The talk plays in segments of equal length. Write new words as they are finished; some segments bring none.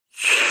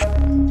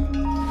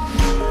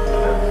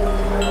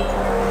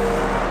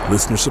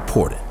Listener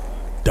supported.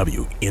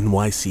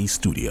 WNYC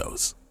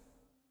Studios.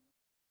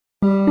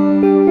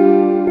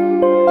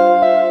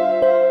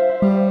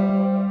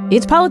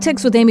 It's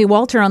Politics with Amy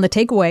Walter on The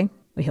Takeaway.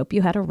 We hope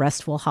you had a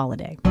restful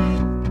holiday.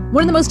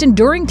 One of the most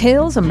enduring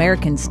tales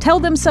Americans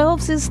tell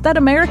themselves is that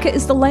America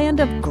is the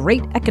land of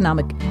great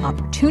economic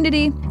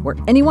opportunity, where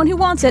anyone who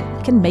wants it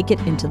can make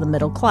it into the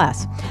middle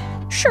class.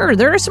 Sure,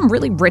 there are some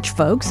really rich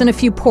folks and a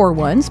few poor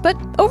ones, but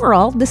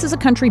overall, this is a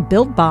country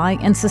built by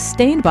and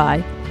sustained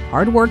by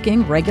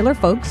hardworking, regular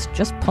folks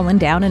just pulling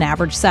down an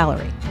average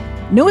salary.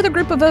 No other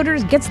group of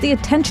voters gets the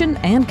attention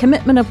and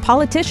commitment of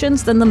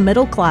politicians than the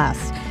middle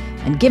class.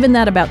 And given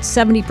that about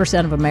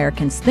 70% of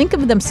Americans think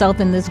of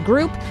themselves in this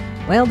group,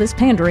 well, this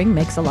pandering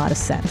makes a lot of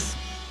sense.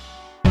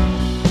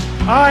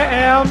 I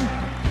am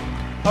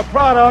a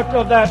product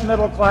of that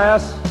middle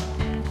class,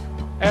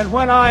 and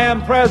when I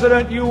am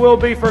president, you will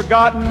be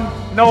forgotten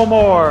no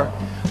more.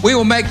 We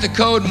will make the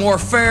code more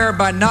fair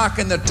by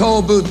knocking the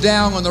toll booth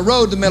down on the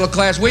road to middle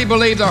class. We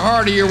believe the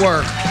harder you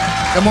work,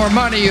 the more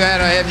money you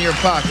had in your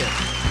pocket.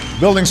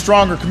 Building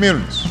stronger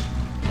communities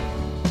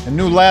and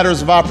new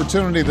ladders of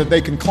opportunity that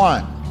they can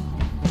climb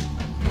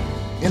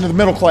into the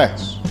middle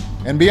class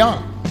and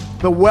beyond.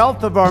 The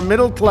wealth of our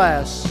middle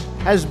class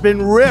has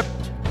been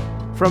ripped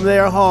from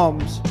their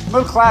homes.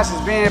 Middle class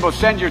is being able to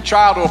send your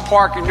child to a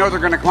park and know they're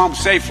going to come home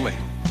safely.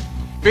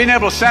 Being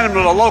able to send them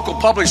to the local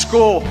public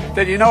school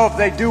that you know if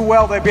they do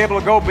well, they'll be able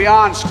to go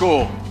beyond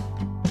school.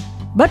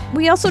 But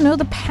we also know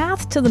the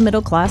path to the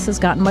middle class has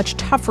gotten much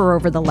tougher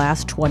over the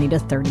last 20 to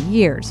 30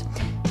 years.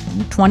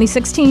 In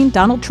 2016,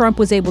 Donald Trump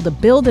was able to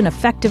build an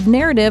effective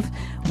narrative,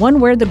 one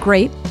where the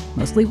great,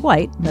 mostly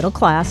white, middle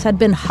class had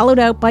been hollowed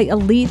out by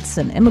elites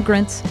and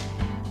immigrants.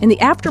 In the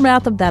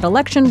aftermath of that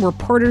election,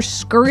 reporters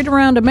scurried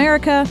around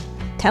America,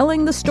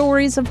 telling the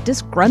stories of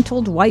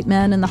disgruntled white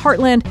men in the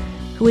heartland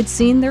who had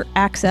seen their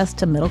access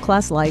to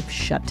middle-class life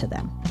shut to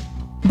them.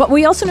 But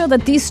we also know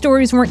that these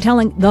stories weren't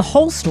telling the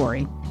whole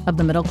story of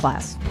the middle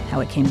class,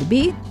 how it came to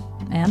be,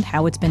 and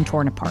how it's been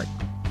torn apart.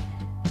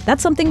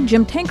 That's something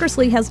Jim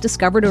Tankersley has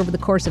discovered over the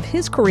course of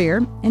his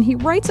career, and he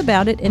writes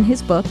about it in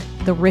his book,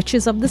 The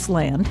Riches of This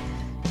Land,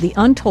 The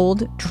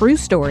Untold True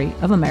Story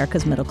of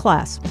America's Middle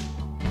Class.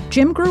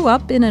 Jim grew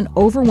up in an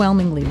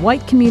overwhelmingly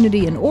white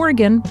community in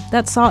Oregon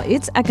that saw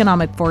its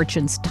economic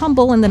fortunes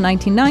tumble in the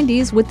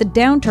 1990s with the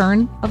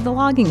downturn of the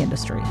logging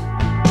industry.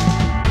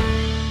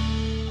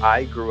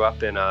 I grew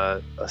up in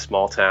a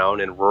small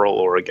town in rural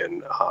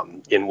Oregon,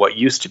 in what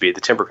used to be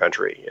the timber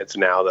country. It's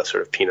now the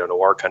sort of Pinot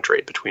Noir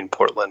country between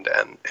Portland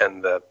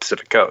and the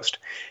Pacific Coast.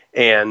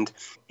 And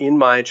in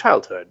my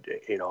childhood,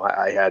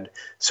 I had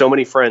so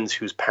many friends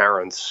whose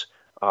parents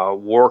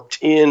worked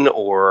in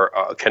or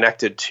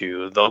connected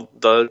to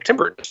the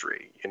timber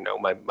industry.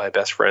 My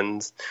best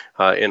friends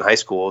in high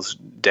school's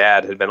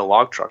dad had been a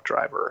log truck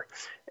driver.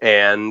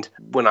 And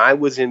when I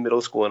was in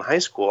middle school and high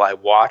school, I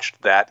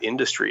watched that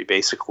industry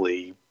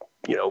basically,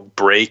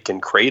 break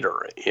and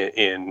crater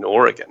in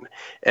Oregon.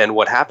 And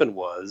what happened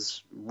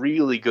was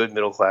really good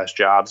middle-class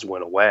jobs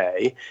went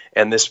away.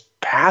 And this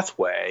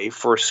pathway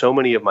for so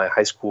many of my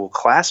high school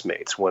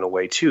classmates went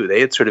away too.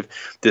 They had sort of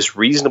this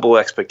reasonable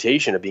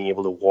expectation of being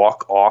able to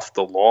walk off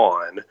the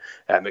lawn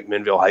at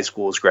McMinnville High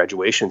School's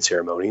graduation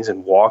ceremonies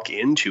and walk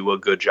into a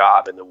good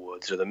job in the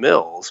woods or the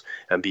mills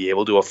and be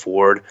able to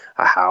afford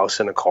a house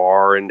and a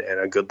car and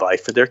a good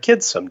life for their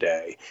kids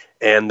someday.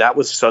 And that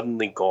was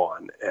suddenly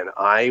gone. And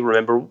I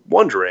remember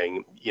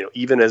wondering,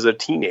 even as a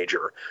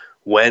teenager,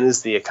 when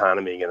is the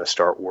economy going to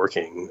start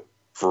working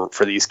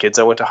for these kids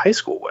I went to high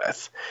school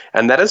with?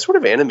 And that has sort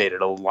of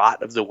animated a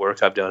lot of the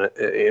work I've done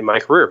in my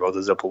career, both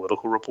as a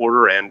political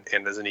reporter and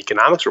as an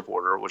economics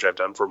reporter, which I've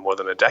done for more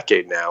than a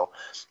decade now.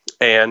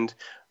 And,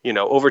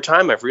 over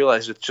time, I've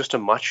realized it's just a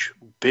much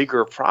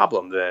bigger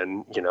problem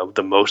than,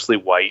 the mostly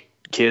white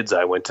kids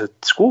I went to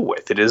school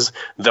with. It is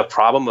the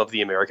problem of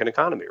the American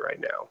economy right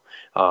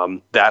now,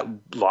 that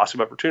loss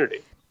of opportunity.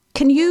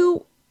 Can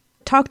you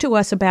talk to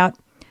us about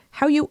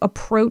how you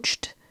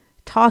approached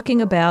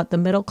talking about the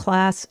middle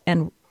class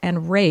and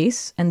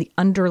race and the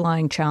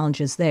underlying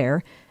challenges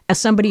there as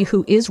somebody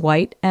who is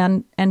white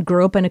and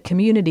grew up in a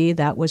community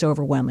that was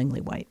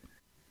overwhelmingly white?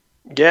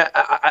 Yeah,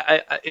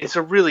 it's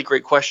a really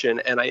great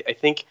question. And I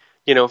think,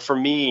 for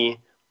me,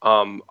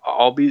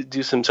 I'll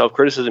do some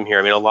self-criticism here.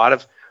 I mean, a lot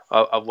of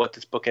what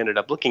this book ended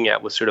up looking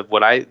at was sort of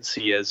what I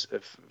see as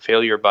a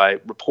failure by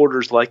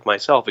reporters like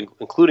myself,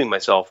 including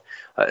myself,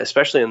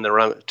 especially in the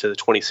run to the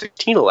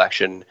 2016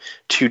 election,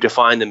 to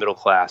define the middle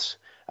class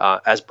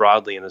as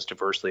broadly and as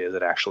diversely as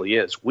it actually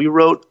is. We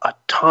wrote a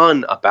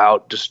ton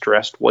about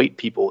distressed white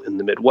people in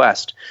the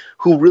Midwest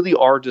who really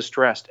are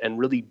distressed and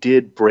really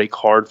did break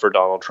hard for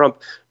Donald Trump,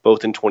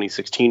 both in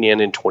 2016 and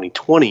in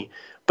 2020.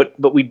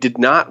 But we did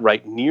not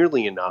write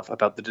nearly enough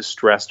about the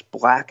distressed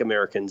Black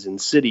Americans in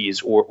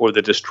cities or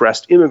the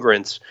distressed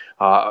immigrants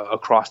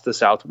across the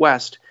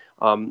Southwest.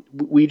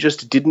 We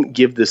just didn't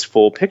give this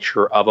full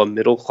picture of a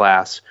middle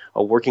class,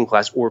 a working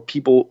class, or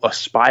people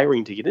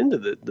aspiring to get into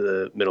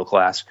the middle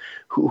class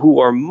who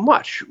are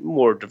much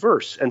more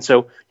diverse. And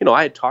so,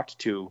 I had talked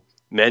to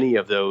many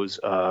of those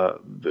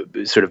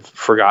sort of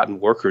forgotten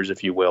workers,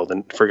 if you will,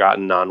 and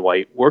forgotten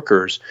non-white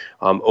workers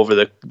over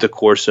the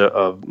course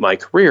of my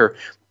career.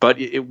 But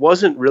it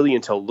wasn't really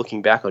until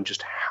looking back on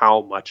just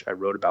how much I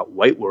wrote about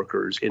white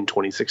workers in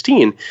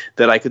 2016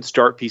 that I could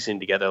start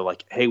piecing together,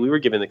 like, hey, we were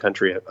giving the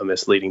country a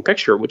misleading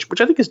picture, which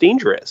I think is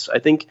dangerous. I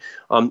think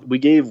we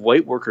gave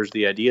white workers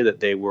the idea that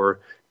they were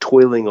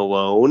toiling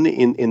alone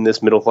in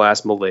this middle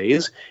class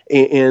malaise,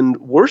 and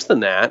worse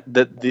than that,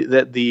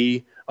 that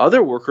the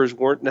other workers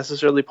weren't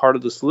necessarily part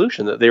of the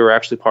solution, that they were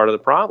actually part of the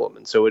problem.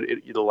 And so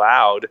it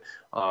allowed,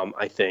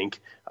 I think,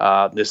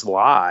 this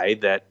lie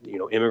that,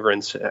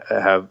 immigrants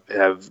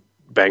have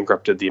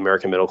bankrupted the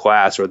American middle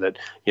class, or that,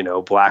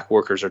 black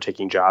workers are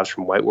taking jobs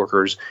from white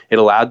workers. It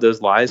allowed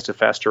those lies to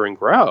fester and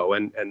grow,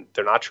 and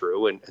they're not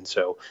true. And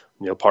so,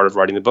 part of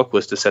writing the book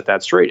was to set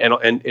that straight.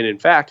 And in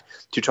fact,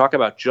 to talk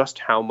about just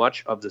how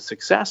much of the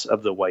success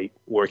of the white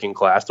working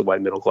class, the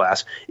white middle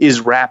class,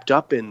 is wrapped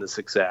up in the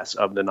success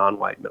of the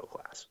non-white middle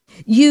class.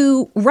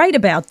 You write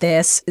about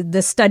this,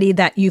 the study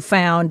that you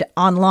found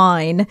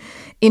online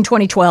in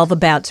 2012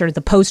 about sort of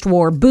the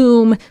post-war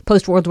boom,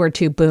 post-World War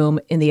II boom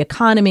in the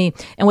economy.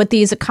 And what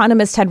these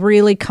economists had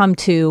really come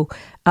to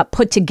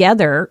put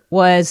together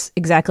was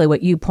exactly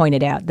what you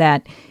pointed out,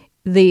 that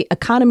the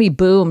economy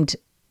boomed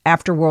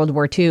after World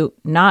War II,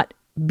 not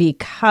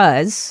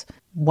because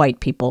white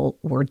people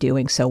were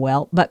doing so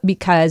well, but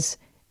because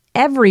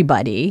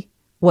everybody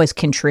was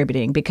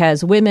contributing,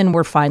 because women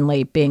were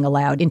finally being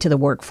allowed into the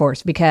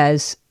workforce,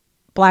 because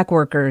black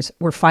workers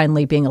were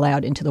finally being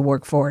allowed into the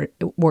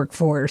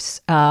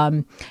workforce,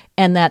 and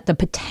that the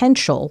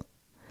potential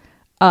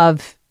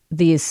of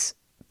these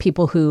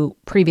people who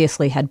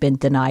previously had been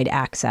denied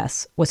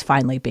access was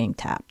finally being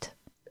tapped.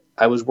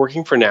 I was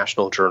working for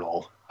National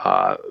Journal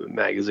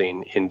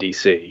magazine in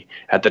DC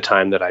at the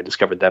time that I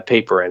discovered that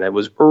paper. And it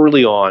was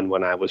early on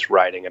when I was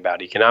writing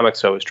about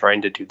economics. So I was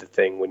trying to do the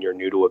thing when you're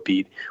new to a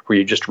beat where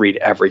you just read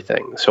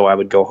everything. So I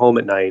would go home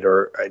at night,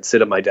 or I'd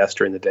sit at my desk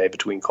during the day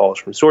between calls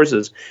from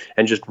sources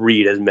and just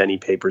read as many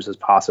papers as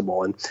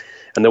possible.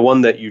 And the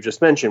one that you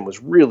just mentioned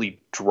was really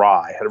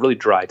dry, had a really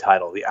dry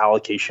title, The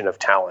Allocation of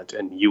Talent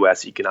and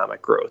U.S.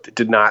 Economic Growth. It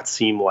did not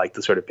seem like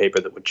the sort of paper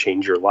that would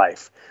change your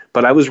life.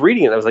 But I was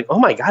reading it, I was like, oh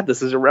my God,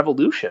 this is a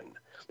revolution.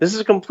 This is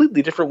a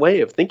completely different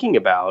way of thinking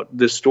about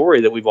this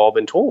story that we've all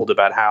been told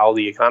about how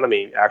the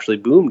economy actually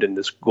boomed in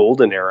this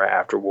golden era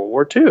after World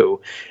War II.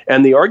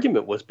 And the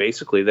argument was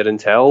basically that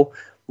until,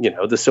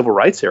 the civil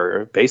rights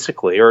era,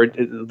 basically, or at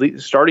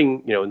least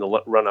starting, in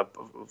the run up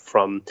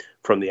from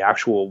the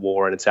actual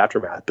war and its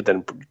aftermath, but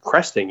then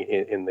cresting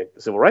in the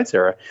civil rights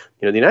era,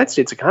 the United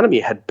States economy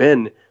had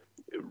been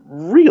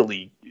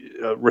really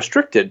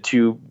restricted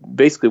to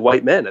basically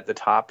white men at the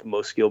top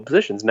most skilled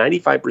positions.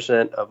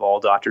 95% of all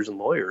doctors and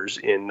lawyers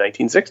in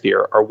 1960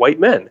 are white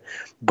men.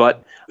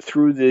 But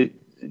through the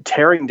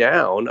tearing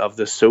down of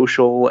the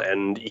social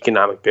and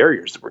economic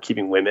barriers that were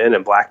keeping women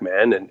and black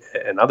men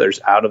and others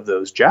out of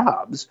those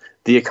jobs,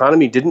 the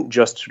economy didn't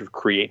just sort of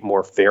create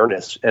more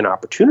fairness and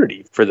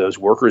opportunity for those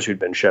workers who'd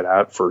been shut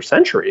out for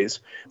centuries.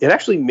 It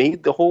actually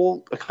made the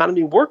whole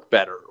economy work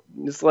better.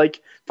 It's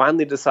like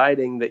finally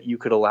deciding that you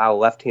could allow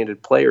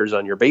left-handed players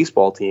on your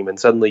baseball team, and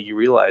suddenly you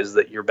realize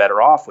that you're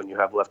better off when you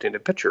have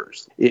left-handed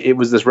pitchers. It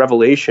was this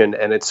revelation,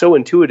 and it's so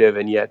intuitive,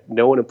 and yet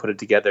no one had put it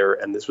together.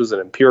 And this was an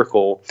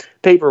empirical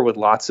paper with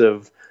lots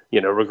of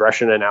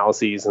regression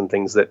analyses and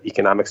things that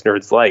economics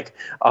nerds like.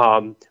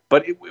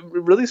 But it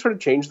really sort of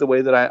changed the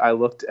way that I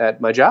looked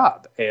at my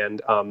job,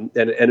 and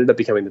it ended up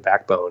becoming the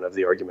backbone of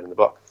the argument in the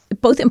book.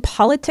 Both in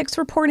politics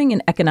reporting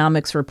and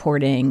economics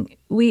reporting,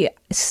 we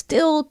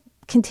still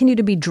continue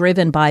to be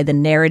driven by the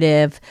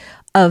narrative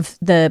of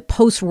the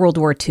post-World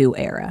War II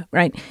era,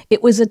 right?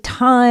 It was a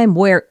time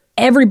where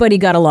everybody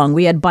got along.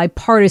 We had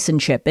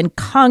bipartisanship, and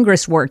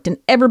Congress worked, and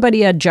everybody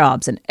had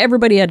jobs, and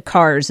everybody had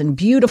cars, and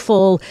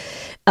beautiful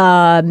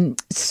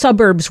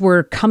suburbs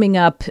were coming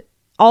up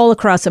all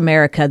across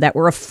America that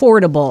were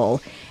affordable.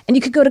 And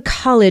you could go to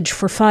college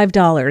for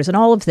 $5 and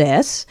all of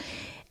this.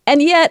 And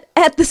yet,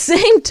 at the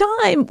same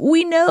time,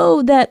 we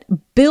know that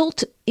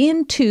built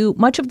into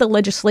much of the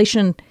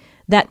legislation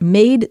that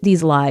made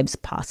these lives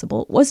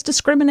possible was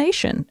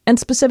discrimination, and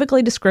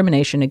specifically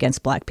discrimination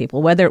against black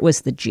people, whether it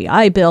was the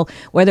GI Bill,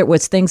 whether it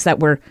was things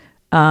that were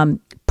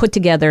put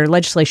together,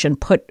 legislation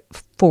put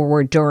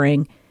forward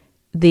during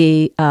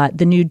the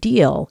New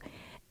Deal.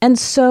 And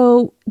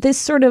so this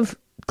sort of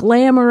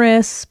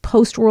glamorous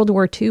post-World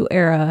War II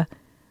era,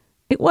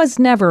 it was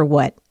never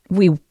what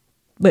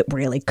it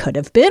really could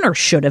have been or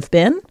should have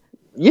been.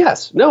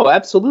 Yes, no,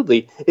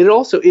 absolutely.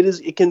 This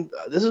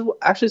is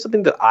actually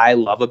something that I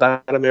love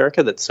about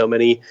America, that so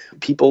many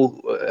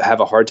people have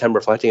a hard time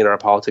reflecting in our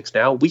politics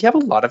now. We have a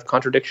lot of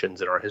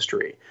contradictions in our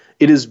history.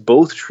 It is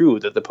both true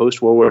that the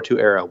post-World War II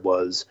era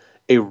was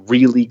a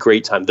really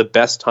great time, the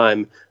best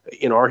time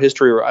in our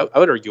history, or I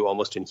would argue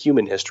almost in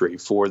human history,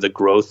 for the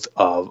growth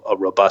of a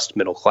robust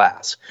middle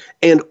class.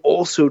 And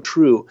also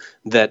true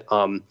that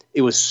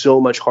it was so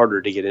much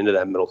harder to get into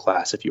that middle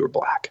class if you were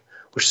black.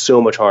 Was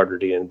so much harder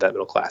to get into that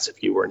middle class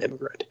if you were an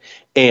immigrant.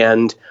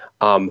 And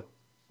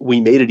we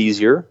made it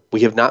easier.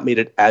 We have not made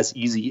it as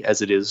easy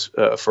as it is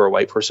for a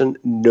white person,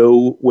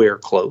 nowhere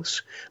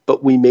close.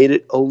 But we made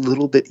it a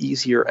little bit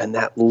easier, and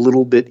that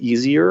little bit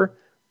easier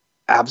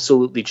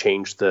absolutely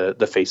changed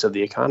the face of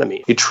the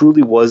economy. It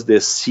truly was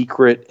this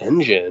secret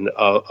engine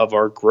of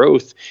our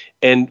growth.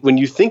 And when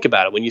you think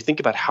about it, when you think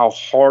about how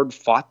hard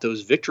fought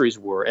those victories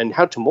were and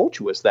how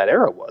tumultuous that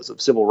era was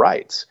of civil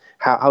rights,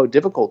 how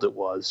difficult it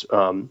was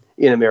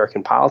in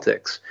American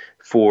politics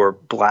for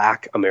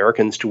Black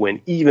Americans to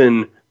win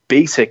even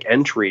basic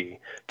entry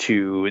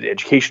to the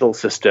educational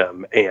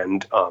system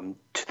and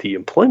to the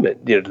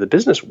employment, to the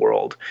business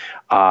world,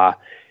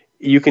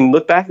 you can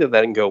look back at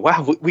that and go,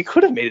 wow, we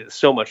could have made it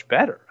so much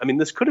better. I mean,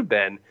 this could have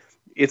been,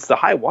 it's the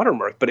high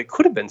watermark, but it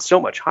could have been so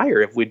much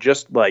higher if we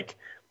just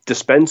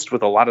dispensed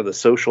with a lot of the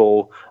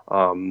social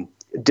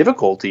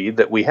difficulty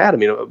that we had. I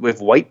mean, if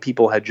white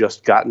people had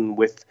just gotten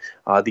with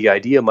the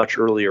idea much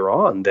earlier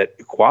on that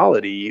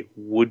equality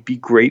would be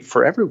great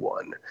for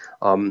everyone,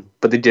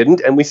 but they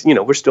didn't, and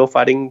we're still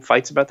fighting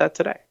fights about that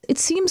today. It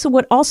seems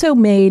what also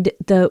made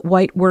the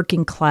white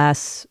working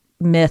class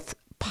myth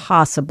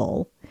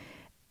possible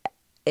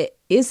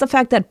is the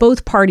fact that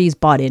both parties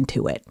bought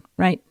into it,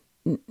 right?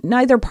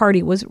 Neither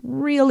party was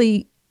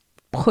really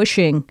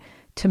pushing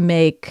to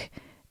make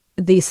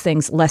these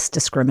things less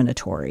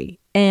discriminatory.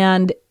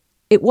 And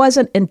it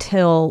wasn't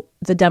until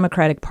the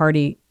Democratic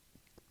Party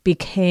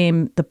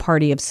became the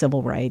party of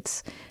civil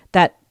rights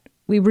that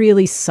we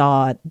really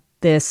saw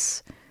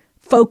this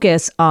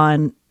focus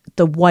on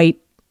the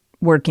white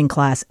working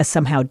class as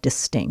somehow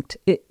distinct.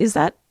 Is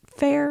that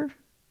fair?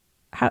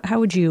 How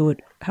would you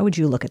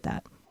look at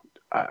that?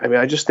 I mean,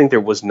 I just think there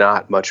was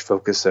not much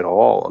focus at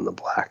all on the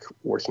Black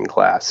working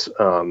class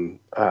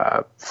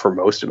for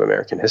most of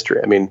American history.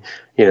 I mean,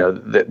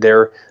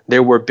 there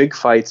were big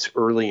fights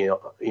early,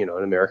 in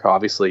America,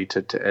 obviously,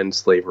 to end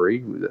slavery,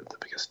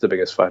 the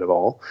biggest fight of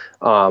all,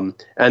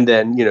 and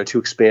then to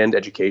expand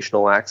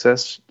educational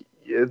access.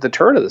 At the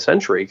turn of the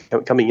century,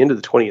 coming into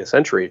the 20th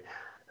century,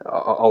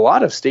 a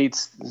lot of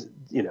states,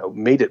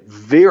 made it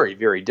very,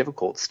 very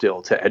difficult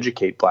still to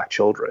educate Black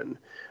children.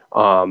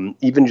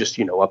 Even just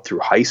up through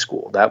high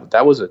school,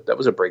 that was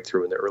a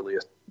breakthrough in the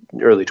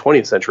early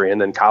 20th century,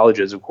 and then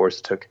colleges, of course,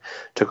 took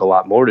a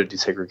lot more to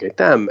desegregate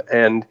them.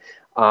 And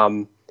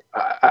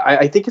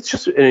I think it's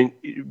just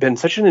been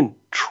such an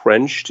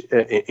entrenched,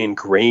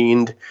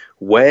 ingrained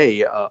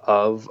way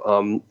of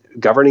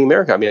governing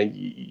America. I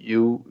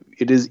mean,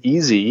 it is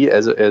easy,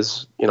 as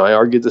I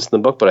argued this in the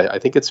book, but I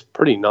think it's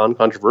pretty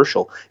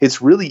non-controversial.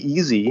 It's really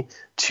easy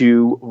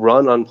to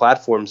run on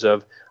platforms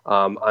of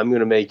I'm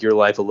going to make your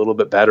life a little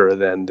bit better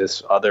than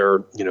this other,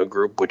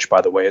 group, which, by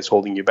the way, is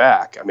holding you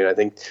back. I mean, I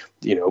think,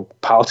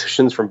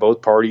 politicians from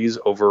both parties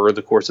over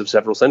the course of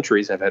several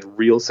centuries have had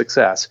real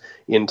success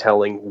in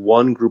telling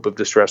one group of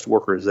distressed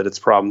workers that its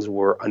problems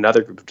were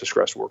another group of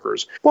distressed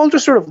workers, while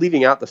just sort of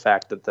leaving out the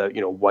fact that the,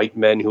 white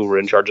men who were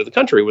in charge of the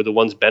country were the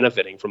ones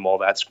benefiting from all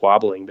that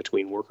squabbling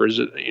between workers,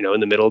 in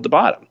the middle at the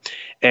bottom.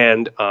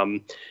 And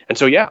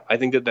so, yeah, I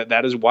think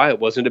that is why it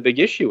wasn't a big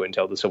issue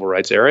until the civil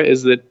rights era,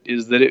 is that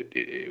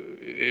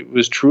it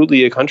was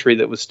truly a country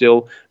that was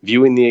still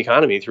viewing the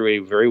economy through a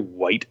very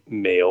white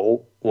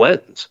male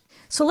lens.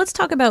 So let's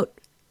talk about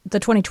the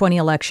 2020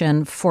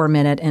 election for a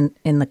minute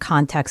in the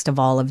context of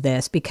all of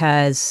this,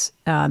 because,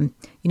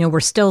 we're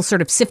still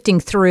sort of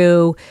sifting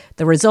through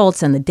the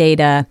results and the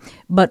data.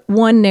 But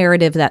one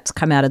narrative that's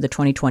come out of the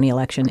 2020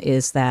 election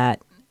is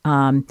that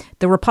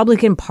the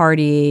Republican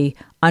Party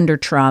under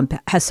Trump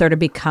has sort of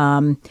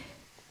become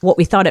what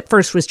we thought at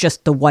first was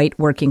just the white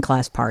working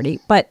class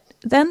party, but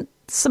then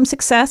some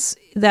success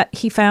that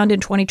he found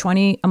in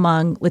 2020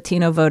 among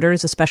Latino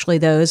voters, especially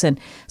those in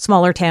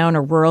smaller town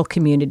or rural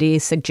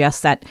communities,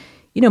 suggests that,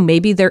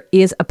 maybe there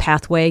is a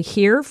pathway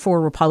here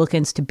for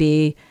Republicans to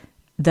be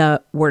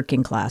the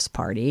working class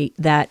party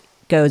that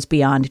goes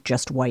beyond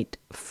just white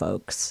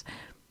folks.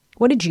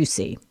 What did you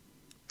see?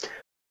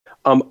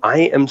 I'm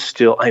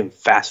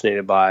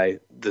fascinated by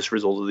this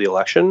result of the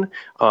election.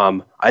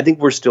 I think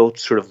we're still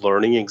sort of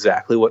learning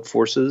exactly what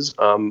forces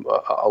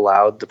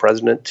allowed the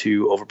president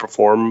to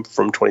overperform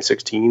from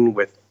 2016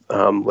 with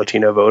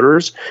Latino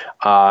voters.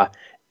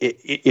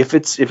 If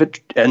it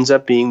ends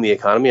up being the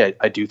economy,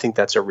 I do think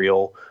that's a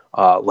real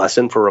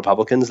lesson for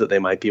Republicans, that they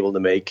might be able to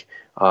make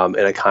an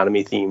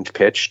economy-themed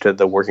pitch to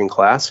the working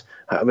class.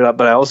 I mean,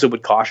 but I also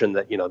would caution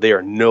that they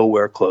are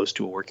nowhere close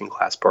to a working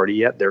class party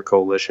yet. Their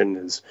coalition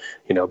is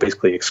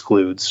basically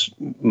excludes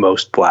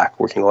most Black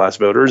working class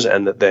voters,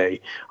 and that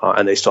they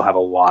still have a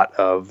lot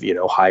of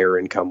higher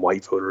income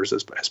white voters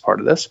as part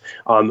of this.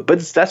 But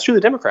that's true of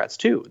the Democrats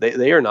too.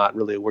 They are not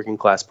really a working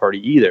class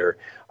party either.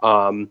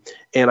 And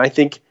I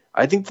think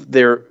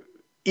they're.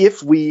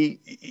 If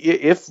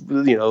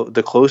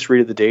the close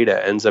read of the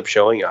data ends up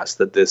showing us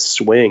that this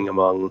swing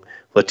among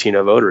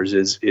Latino voters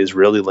is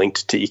really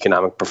linked to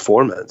economic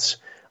performance,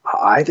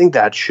 I think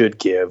that should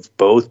give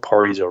both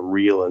parties a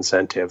real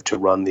incentive to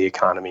run the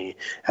economy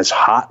as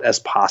hot as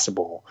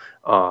possible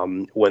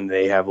when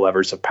they have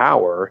levers of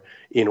power,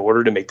 in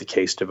order to make the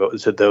case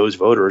to those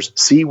voters.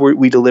 See,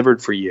 we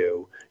delivered for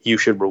you. you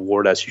should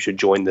reward us. You should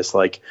join this.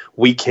 Like,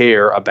 we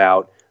care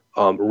about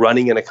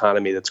running an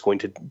economy that's going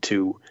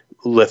to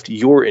lift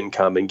your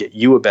income and get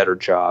you a better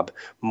job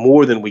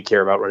more than we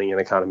care about running an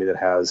economy that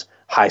has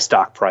high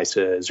stock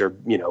prices or,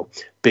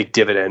 big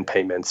dividend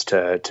payments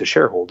to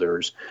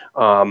shareholders.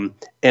 And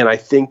I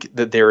think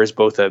that there is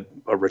both a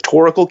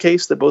rhetorical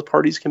case that both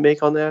parties can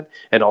make on that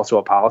and also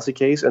a policy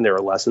case. And there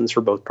are lessons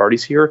for both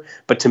parties here.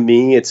 But to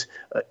me, it's,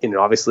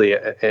 obviously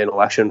an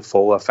election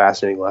full of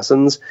fascinating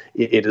lessons.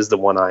 It is the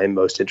one I am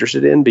most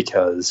interested in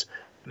because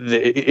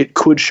it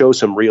could show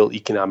some real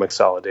economic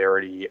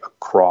solidarity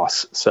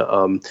across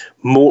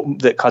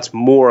that cuts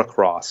more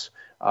across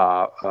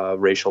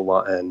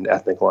racial and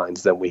ethnic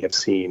lines than we have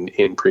seen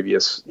in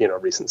previous,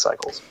 recent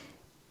cycles.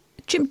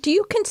 Jim, do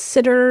you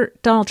consider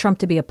Donald Trump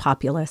to be a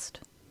populist?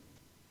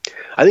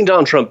 I think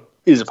Donald Trump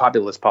is a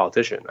populist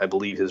politician. I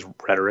believe his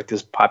rhetoric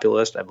is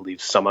populist. I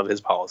believe some of his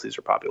policies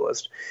are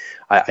populist.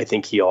 I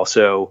think he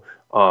also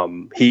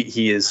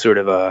he is sort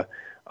of a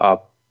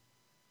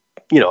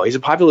he's a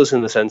populist in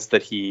the sense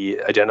that he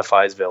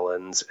identifies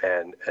villains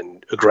and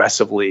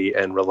aggressively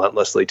and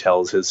relentlessly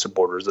tells his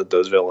supporters that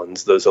those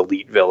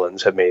elite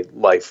villains, have made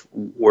life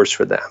worse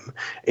for them.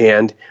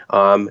 And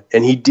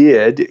he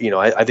did,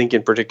 I think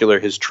in particular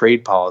his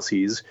trade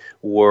policies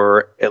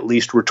were at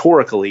least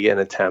rhetorically an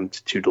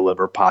attempt to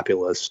deliver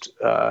populist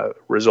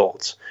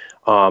results.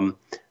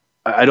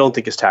 I don't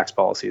think his tax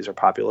policies are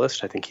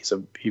populist. I think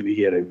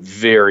he had a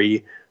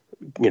very,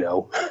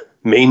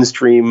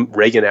 mainstream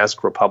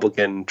Reagan-esque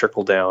Republican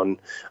trickle-down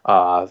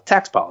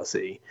tax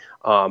policy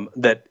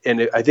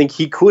and I think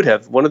he could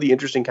have. One of the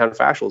interesting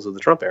counterfactuals of the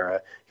Trump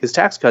era, his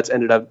tax cuts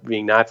ended up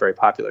being not very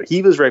popular.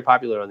 He was very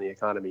popular on the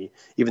economy,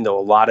 even though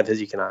a lot of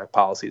his economic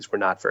policies were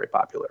not very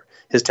popular.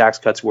 His tax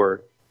cuts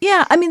were.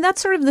 Yeah, I mean,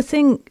 that's sort of the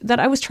thing that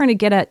I was trying to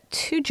get at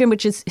too, Jim,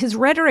 which is his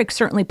rhetoric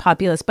certainly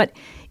populist, but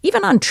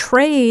even on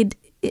trade,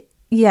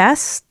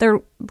 yes,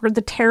 there were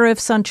the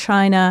tariffs on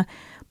China,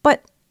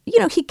 but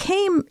he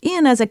came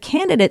in as a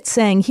candidate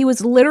saying he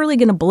was literally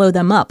going to blow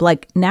them up,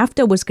 like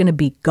NAFTA was going to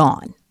be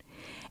gone.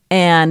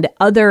 And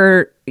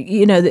other,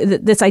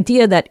 this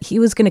idea that he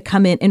was going to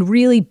come in and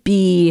really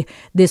be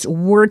this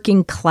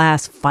working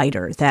class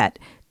fighter, that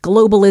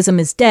globalism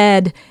is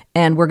dead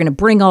and we're going to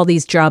bring all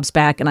these jobs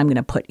back and I'm going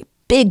to put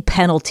big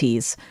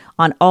penalties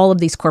on all of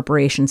these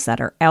corporations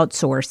that are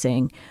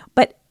outsourcing.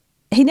 But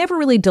he never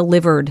really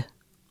delivered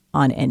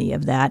on any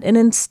of that. And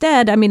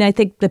instead, I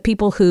think the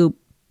people who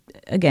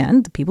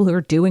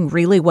are doing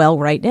really well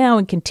right now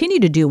and continue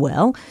to do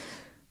well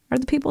are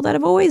the people that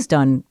have always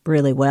done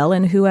really well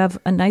and who have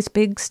a nice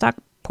big stock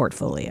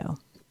portfolio.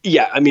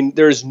 Yeah,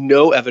 there's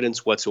no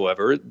evidence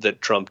whatsoever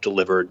that Trump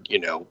delivered,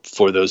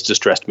 for those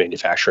distressed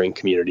manufacturing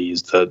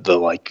communities, that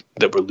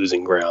were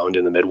losing ground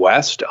in the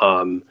Midwest,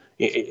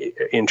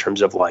 in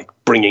terms of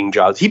bringing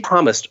jobs. He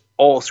promised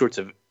all sorts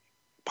of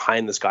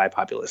pie-in-the-sky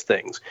populist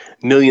things.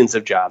 Millions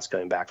of jobs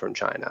coming back from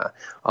China,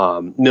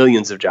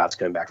 millions of jobs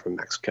coming back from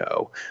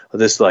Mexico.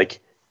 This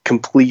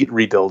complete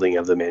rebuilding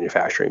of the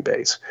manufacturing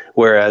base.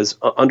 Whereas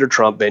under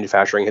Trump,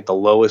 manufacturing hit the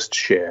lowest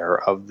share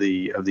of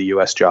the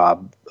U.S.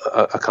 job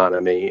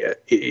economy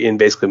in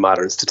basically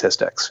modern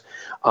statistics.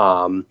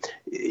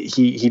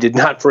 He did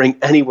not bring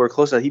anywhere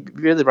close to that. He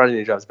barely brought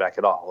any jobs back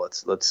at all.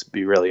 Let's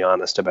be really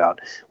honest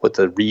about what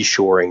the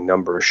reshoring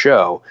numbers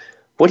show.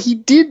 What he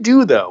did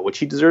do, though, which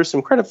he deserves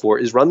some credit for,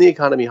 is run the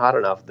economy hot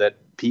enough that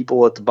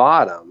people at the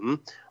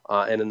bottom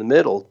and in the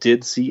middle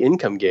did see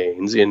income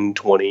gains in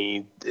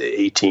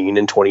 2018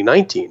 and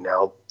 2019.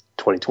 Now,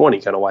 2020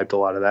 kind of wiped a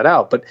lot of that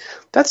out. But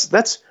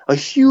that's a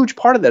huge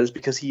part of that is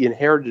because he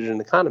inherited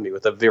an economy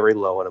with a very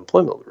low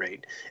unemployment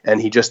rate,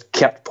 and he just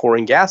kept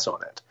pouring gas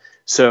on it.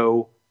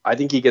 So I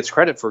think he gets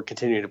credit for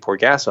continuing to pour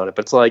gas on it,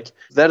 but it's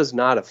that is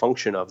not a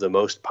function of the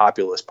most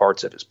populist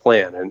parts of his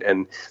plan.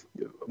 And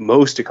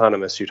most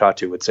economists you talk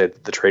to would say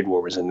that the trade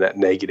war was a net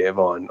negative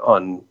on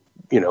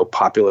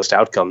populist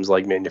outcomes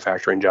like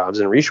manufacturing jobs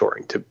and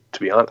reshoring, to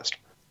be honest.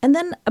 And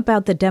then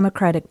about the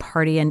Democratic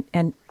Party,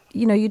 and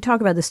you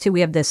talk about this too.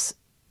 We have this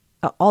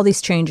all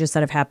these changes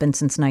that have happened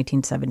since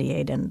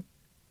 1978 and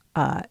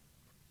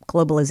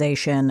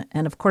globalization,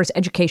 and of course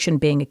education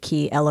being a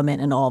key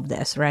element in all of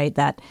this, right?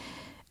 That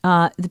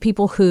the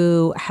people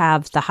who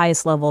have the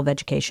highest level of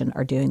education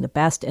are doing the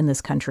best in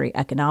this country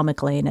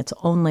economically, and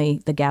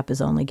the gap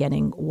is only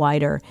getting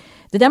wider.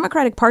 The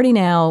Democratic Party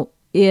now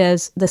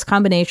is this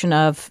combination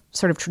of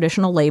sort of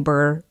traditional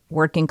labor,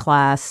 working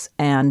class,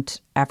 and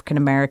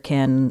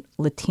African-American,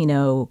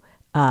 Latino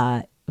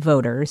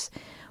voters,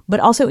 but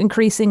also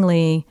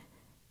increasingly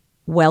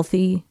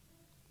wealthy,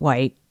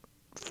 white,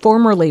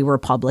 formerly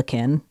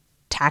Republican,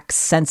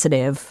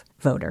 tax-sensitive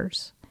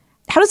voters.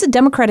 How does the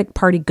Democratic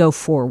Party go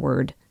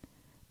forward,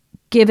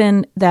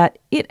 given that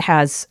it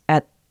has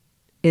at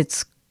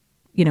its,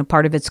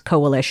 part of its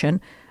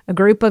coalition, a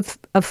group of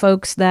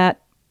folks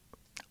that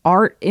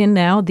are in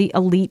now the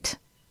elite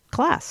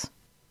class?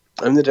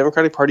 The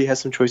Democratic Party has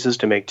some choices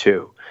to make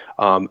too.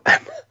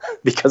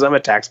 Because I'm a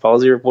tax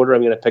policy reporter,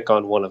 I'm going to pick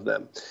on one of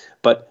them.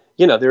 But,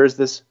 there is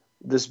this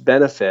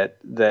benefit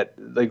that,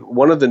 like,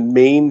 one of the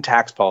main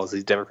tax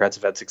policies Democrats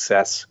have had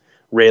success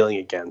railing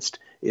against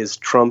is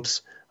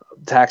Trump's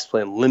tax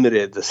plan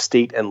limited the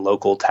state and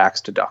local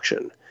tax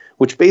deduction,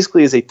 which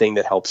basically is a thing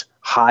that helps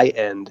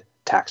high-end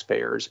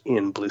taxpayers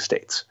in blue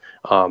states.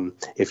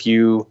 If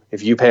you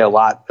pay a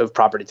lot of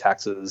property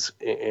taxes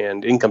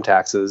and income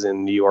taxes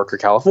in New York or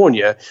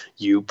California,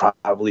 you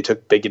probably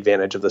took big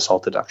advantage of the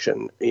SALT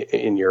deduction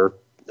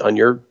on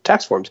your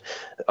tax forms.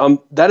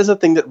 That is a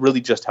thing that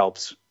really just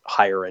helps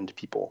higher end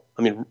people.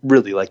 I mean,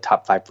 really, like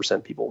top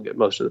 5% people get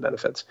most of the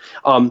benefits.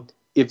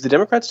 If the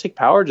Democrats take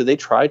power, do they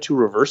try to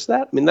reverse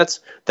that? I mean,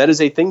 that is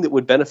a thing that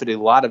would benefit a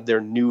lot of their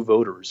new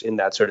voters in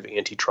that sort of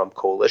anti-Trump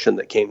coalition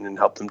that came and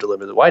helped them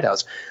deliver the White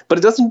House. But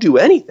it doesn't do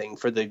anything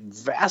for the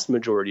vast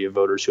majority of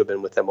voters who have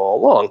been with them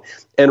all along,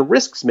 and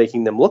risks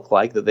making them look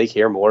like that they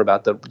care more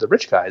about the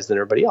rich guys than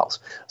everybody else.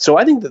 So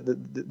I think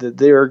that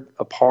they're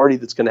a party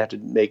that's going to have to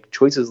make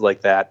choices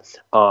like that.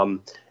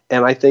 And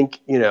I think,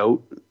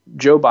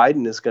 Joe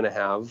Biden is going to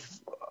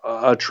have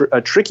a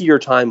trickier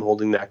time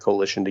holding that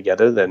coalition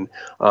together than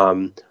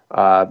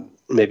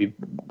maybe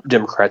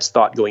Democrats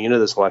thought going into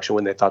this election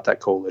when they thought that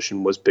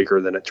coalition was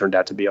bigger than it turned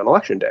out to be on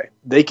Election Day.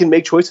 They can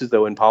make choices,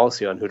 though, in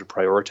policy on who to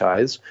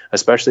prioritize,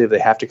 especially if they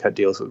have to cut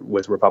deals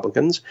with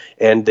Republicans,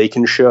 and they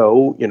can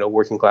show,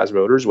 working class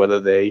voters whether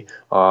they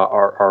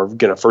are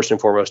going to first and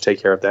foremost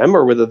take care of them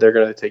or whether they're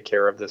going to take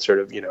care of the sort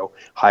of,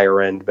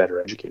 higher end, better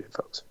educated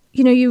folks.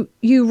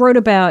 You wrote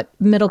about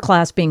middle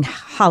class being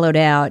hollowed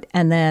out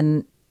and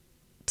then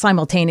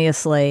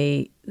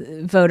simultaneously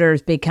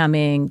voters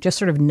becoming just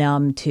sort of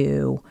numb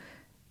to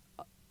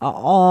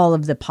all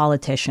of the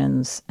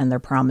politicians and their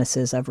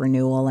promises of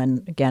renewal.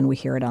 And again, we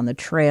hear it on the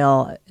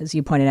trail. As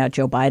you pointed out,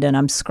 Joe Biden,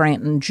 I'm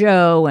Scranton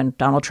Joe, and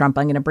Donald Trump,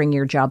 I'm going to bring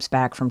your jobs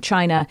back from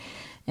China.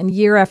 And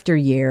year after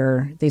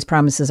year, these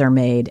promises are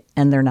made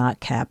and they're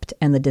not kept,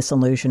 and the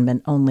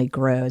disillusionment only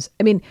grows.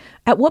 I mean,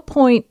 at what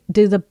point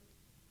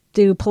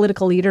do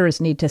political leaders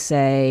need to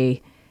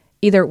say,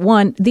 either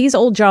one, these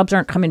old jobs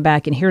aren't coming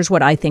back and here's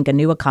what I think a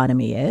new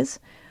economy is,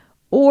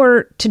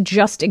 or to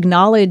just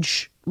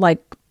acknowledge,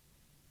 like,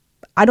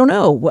 I don't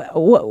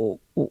know,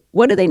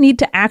 what do they need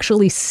to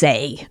actually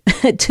say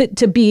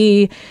to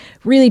be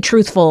really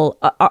truthful?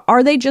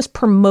 Are they just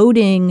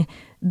promoting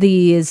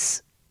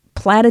these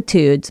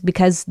platitudes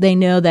because they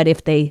know that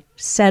if they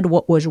said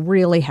what was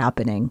really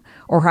happening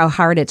or how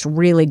hard it's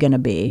really going to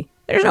be,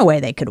 there's no way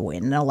they could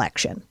win an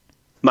election?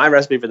 My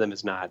recipe for them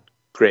is not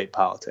great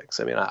politics.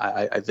 I mean,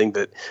 I think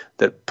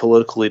that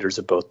political leaders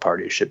of both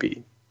parties should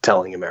be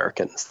telling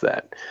Americans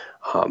that,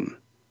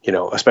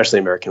 especially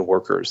American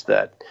workers,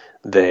 that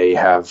they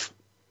have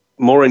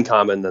more in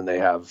common than they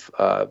have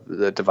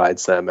that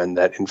divides them, and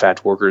that, in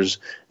fact, workers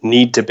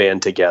need to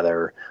band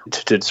together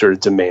to sort of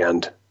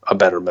demand a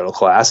better middle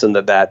class, and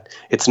that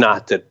it's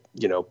not that,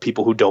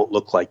 people who don't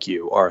look like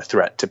you are a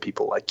threat to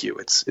people like you.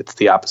 It's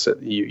the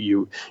opposite.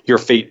 Your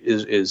fate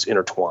is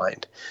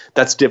intertwined.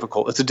 That's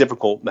difficult. It's a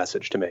difficult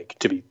message to make,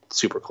 to be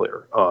super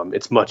clear.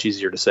 It's much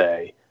easier to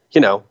say,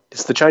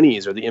 it's the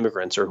Chinese or the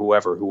immigrants or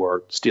whoever who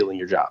are stealing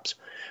your jobs.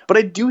 But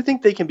I do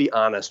think they can be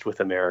honest with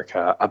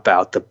America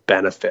about the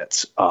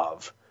benefits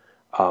of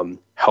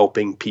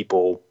helping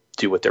people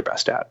do what they're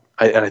best at.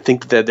 And I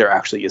think that there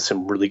actually is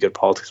some really good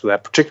politics with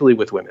that, particularly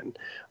with women.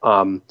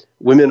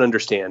 Women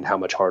understand how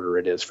much harder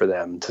it is for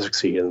them to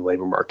succeed in the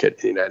labor market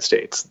in the United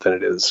States than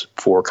it is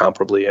for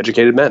comparably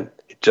educated men.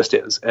 It just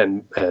is.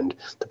 And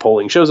the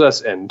polling shows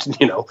us, and,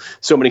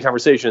 so many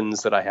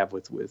conversations that I have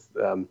with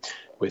women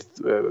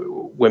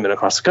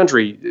across the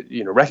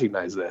country,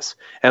 recognize this.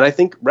 And I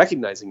think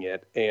recognizing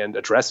it and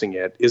addressing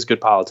it is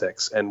good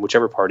politics. And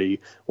whichever party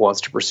wants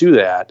to pursue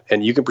that,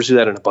 and you can pursue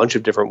that in a bunch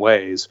of different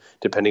ways,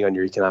 depending on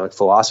your economic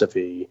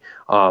philosophy.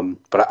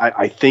 But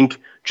I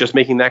think just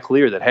making that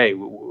clear that, hey,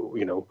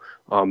 we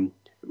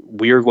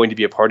are going to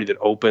be a party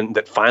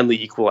that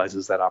finally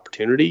equalizes that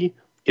opportunity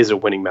is a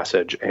winning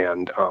message,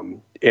 and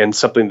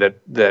something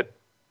that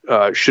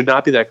should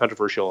not be that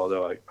controversial,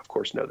 although I, of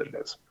course, know that it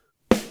is.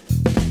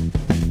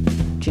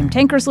 Jim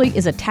Tankersley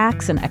is a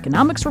tax and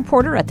economics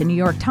reporter at the New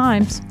York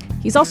Times.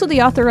 He's also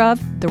the author of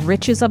The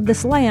Riches of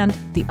This Land,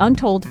 The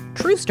Untold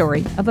True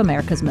Story of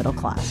America's Middle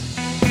Class.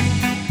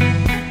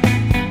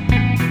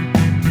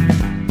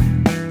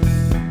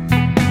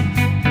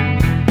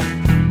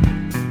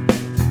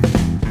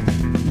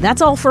 That's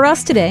all for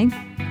us today.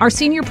 Our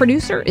senior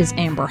producer is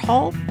Amber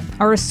Hall.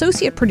 Our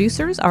associate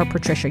producers are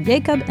Patricia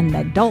Jacob and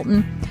Meg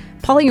Dalton.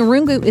 Polly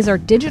Arungu is our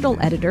digital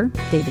editor.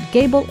 David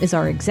Gable is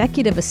our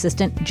executive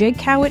assistant. Jake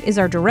Cowett is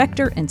our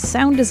director and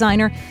sound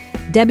designer.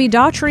 Debbie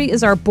Daughtry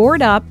is our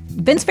board op.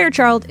 Vince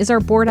Fairchild is our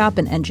board op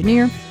and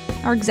engineer.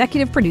 Our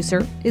executive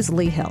producer is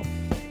Lee Hill.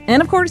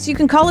 And of course, you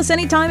can call us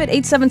anytime at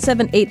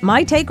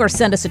 877-8MY-TAKE or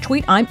send us a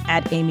tweet. I'm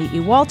at Amy E.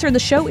 Walter. The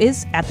show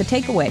is At The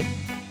Takeaway.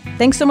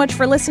 Thanks so much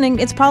for listening.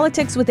 It's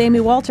Politics with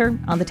Amy Walter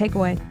on The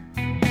Takeaway.